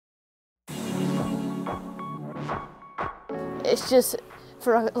it's just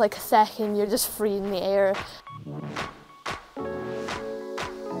for like a second you're just free in the air.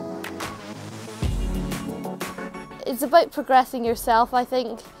 It's about progressing yourself, I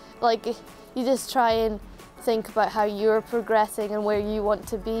think. Like, you just try and think about how you're progressing and where you want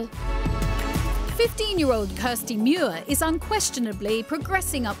to be. 15-year-old Kirsty Muir is unquestionably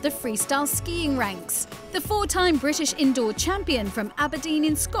progressing up the freestyle skiing ranks. The 4-time British indoor champion from Aberdeen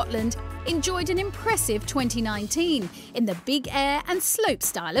in Scotland enjoyed an impressive 2019 in the big air and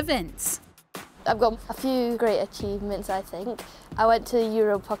slopestyle events. I've got a few great achievements, I think. I went to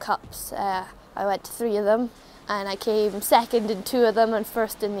Europa Cups, I went to 3 of them, and I came second in 2 of them and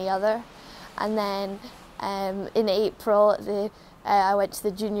first in the other. And then in April, I went to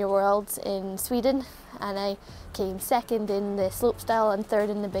the Junior Worlds in Sweden, and I came second in the slopestyle and third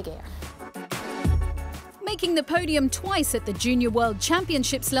in the big air. Making the podium twice at the Junior World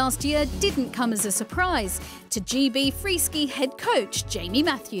Championships last year didn't come as a surprise to GB freeski head coach Jamie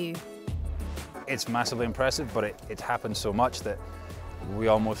Matthew. It's massively impressive, but it happens so much that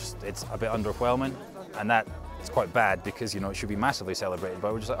it's a bit underwhelming, and that it's quite bad because, it should be massively celebrated,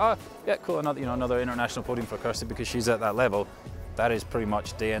 but we're just like, oh yeah, cool, another international podium for Kirsty because she's at that level. That is pretty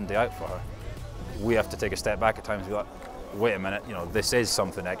much day in, day out for her. We have to take a step back at times and be like, wait a minute, this is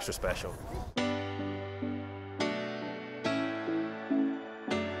something extra special.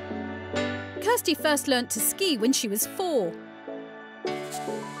 Kirsty first learnt to ski when she was 4.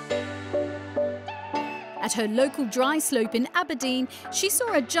 At her local dry slope in Aberdeen, she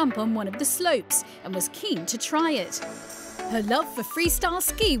saw a jump on one of the slopes and was keen to try it. Her love for freestyle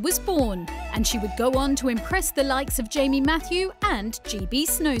ski was born, and she would go on to impress the likes of Jamie Matthew and GB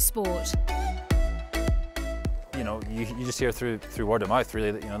Snowsport. You just hear through word of mouth,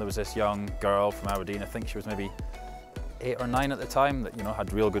 really, that there was this young girl from Aberdeen. I think she was maybe 8 or 9 at the time that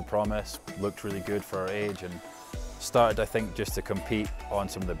had real good promise, looked really good for her age, and started, I think, just to compete on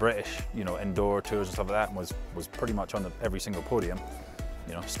some of the British, indoor tours and stuff like that, and was pretty much on every single podium.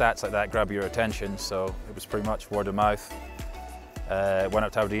 Stats like that grab your attention, so it was pretty much word of mouth. Went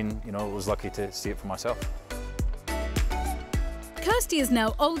up to Aberdeen, was lucky to see it for myself. Kirsty is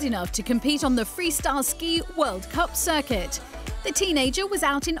now old enough to compete on the Freestyle Ski World Cup circuit. The teenager was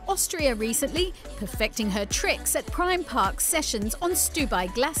out in Austria recently, perfecting her tricks at Prime Park sessions on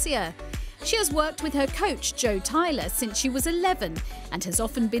Stubai Glacier. She has worked with her coach, Joe Tyler, since she was 11 and has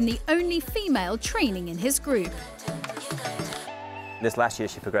often been the only female training in his group. This last year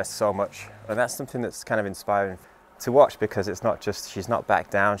she progressed so much, and that's something that's kind of inspiring to watch, because it's not just, she's not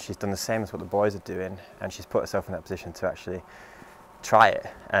backed down, she's done the same as what the boys are doing, and she's put herself in that position to actually try it.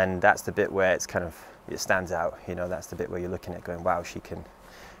 And that's the bit where it stands out, that's the bit where you're looking at going, wow,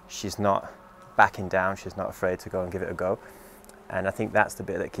 she's not backing down, she's not afraid to go and give it a go. And I think that's the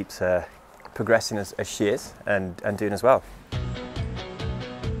bit that keeps her progressing as she is and doing as well.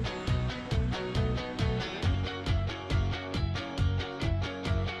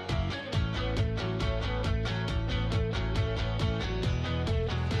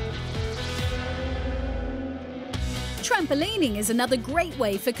 Trampolining is another great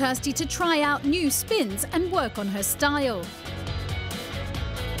way for Kirsty to try out new spins and work on her style.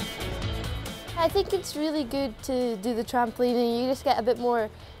 I think it's really good to do the trampolining. You just get a bit more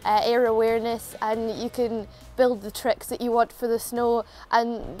air awareness, and you can build the tricks that you want for the snow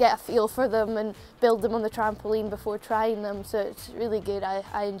and get a feel for them and build them on the trampoline before trying them, so it's really good.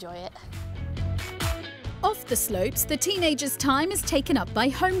 I enjoy it. Off the slopes, the teenager's time is taken up by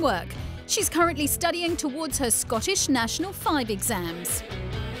homework. She's currently studying towards her Scottish National 5 exams.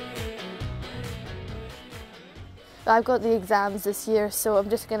 I've got the exams this year, so I'm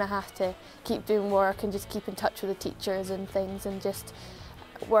just going to have to keep doing work and just keep in touch with the teachers and things and just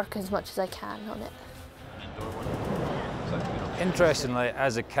work as much as I can on it. Interestingly,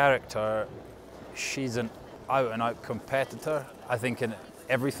 as a character, she's an out-and-out competitor, I think, in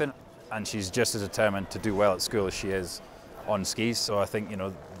everything, and she's just as determined to do well at school as she is on skis. So I think,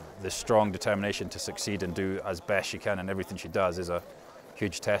 the strong determination to succeed and do as best she can in everything she does is a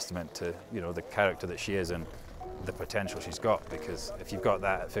huge testament to, the character that she is and the potential she's got, because if you've got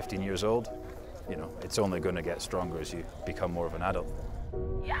that at 15 years old, it's only going to get stronger as you become more of an adult.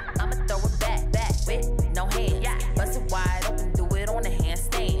 I'ma throw it back with no hands. Bust it wide open, do it on a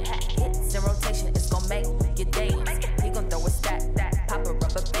handstand. Hits in rotation, it's gonna make you dance. He gon' throw a stack, pop a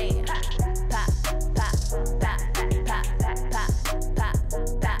rubber band. Pop, pop, pop, pop, pop, pop, pop,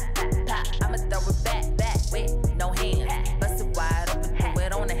 pop. I'ma throw it back with no hands. Bust it wide open, do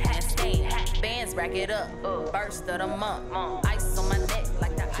it on a handstand. Bands rack it up, first of the month. Ice on my neck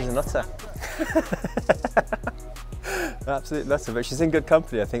like that. She's a nutter. Absolute nutter, but she's in good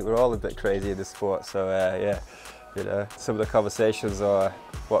company. I think we're all a bit crazy in this sport, so yeah, You know, some of the conversations or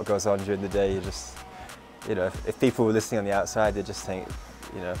what goes on during the day, you just, you know, if people were listening on the outside, they just think,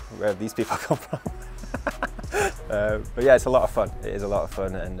 you know, where have these people come from? But yeah, it's a lot of fun. It is a lot of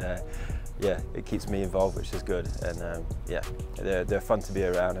fun, and yeah, it keeps me involved, which is good. And yeah, they're fun to be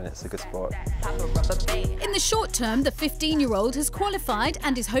around, and it's a good sport. In the short term, the 15-year-old has qualified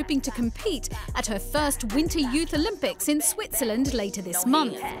and is hoping to compete at her first Winter Youth Olympics in Switzerland later this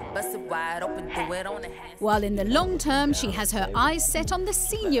month. While in the long term, she has her eyes set on the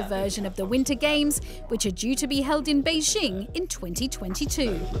senior version of the Winter Games, which are due to be held in Beijing in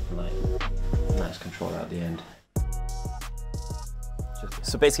 2022. Nice control at the end.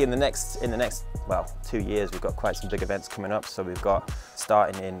 So basically in the next, well, 2 years, we've got quite some big events coming up. So we've got,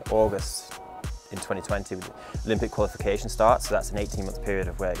 starting in August in 2020, with the Olympic qualification starts. So that's an 18-month period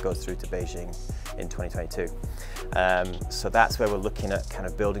of where it goes through to Beijing in 2022. So that's where we're looking at kind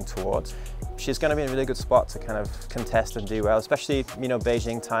of building towards. She's going to be in a really good spot to kind of contest and do well, especially, you know,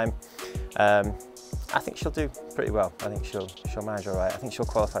 Beijing time. I think she'll do pretty well. I think she'll manage all right. I think she'll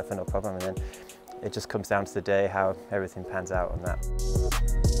qualify for no problem, and then it just comes down to the day how everything pans out on that.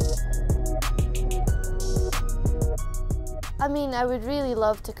 I mean, I would really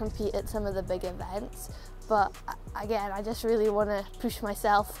love to compete at some of the big events, but again, I just really want to push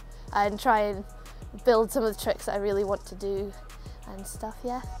myself and try and build some of the tricks that I really want to do and stuff,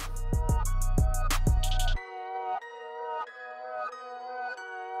 yeah.